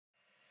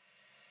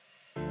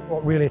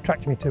What really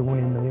attracted me to 1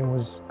 in a Million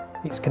was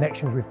its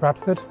connections with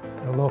Bradford,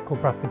 a local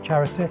Bradford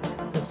charity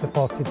that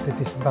supported the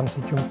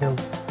disadvantaged young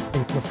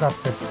people of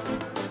Bradford.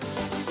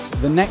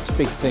 The next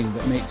big thing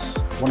that makes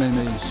 1 in a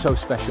Million so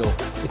special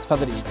is the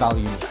fact that it's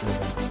values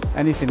driven.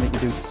 Anything that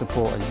you do to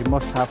support us, you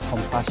must have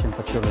compassion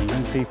for children and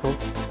young people.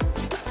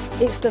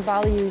 It's the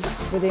values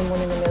within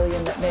 1 in a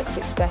Million that makes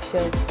it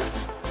special.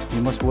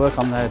 You must work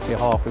on their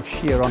behalf with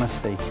sheer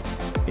honesty.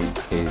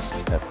 It is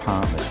a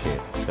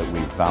partnership that we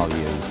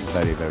value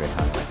very, very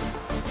highly.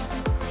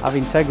 Have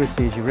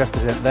integrity as you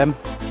represent them.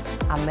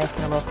 And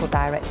making a local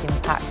direct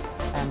impact,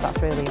 and that's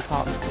really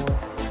important to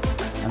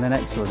us. And then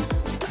excellence.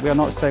 We are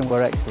not saying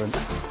we're excellent.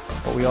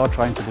 What we are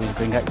trying to do is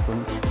bring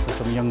excellence to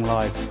some young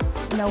lives.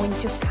 Knowing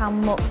just how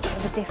much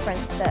of a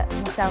difference that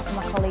myself and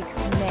my colleagues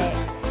can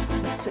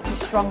make is such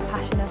a strong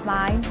passion of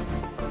mine.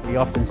 We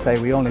often say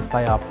we only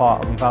play our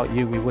part, and without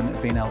you we wouldn't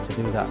have been able to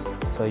do that.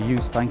 So a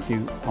huge thank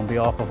you on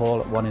behalf of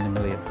all at 1 in a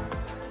Million.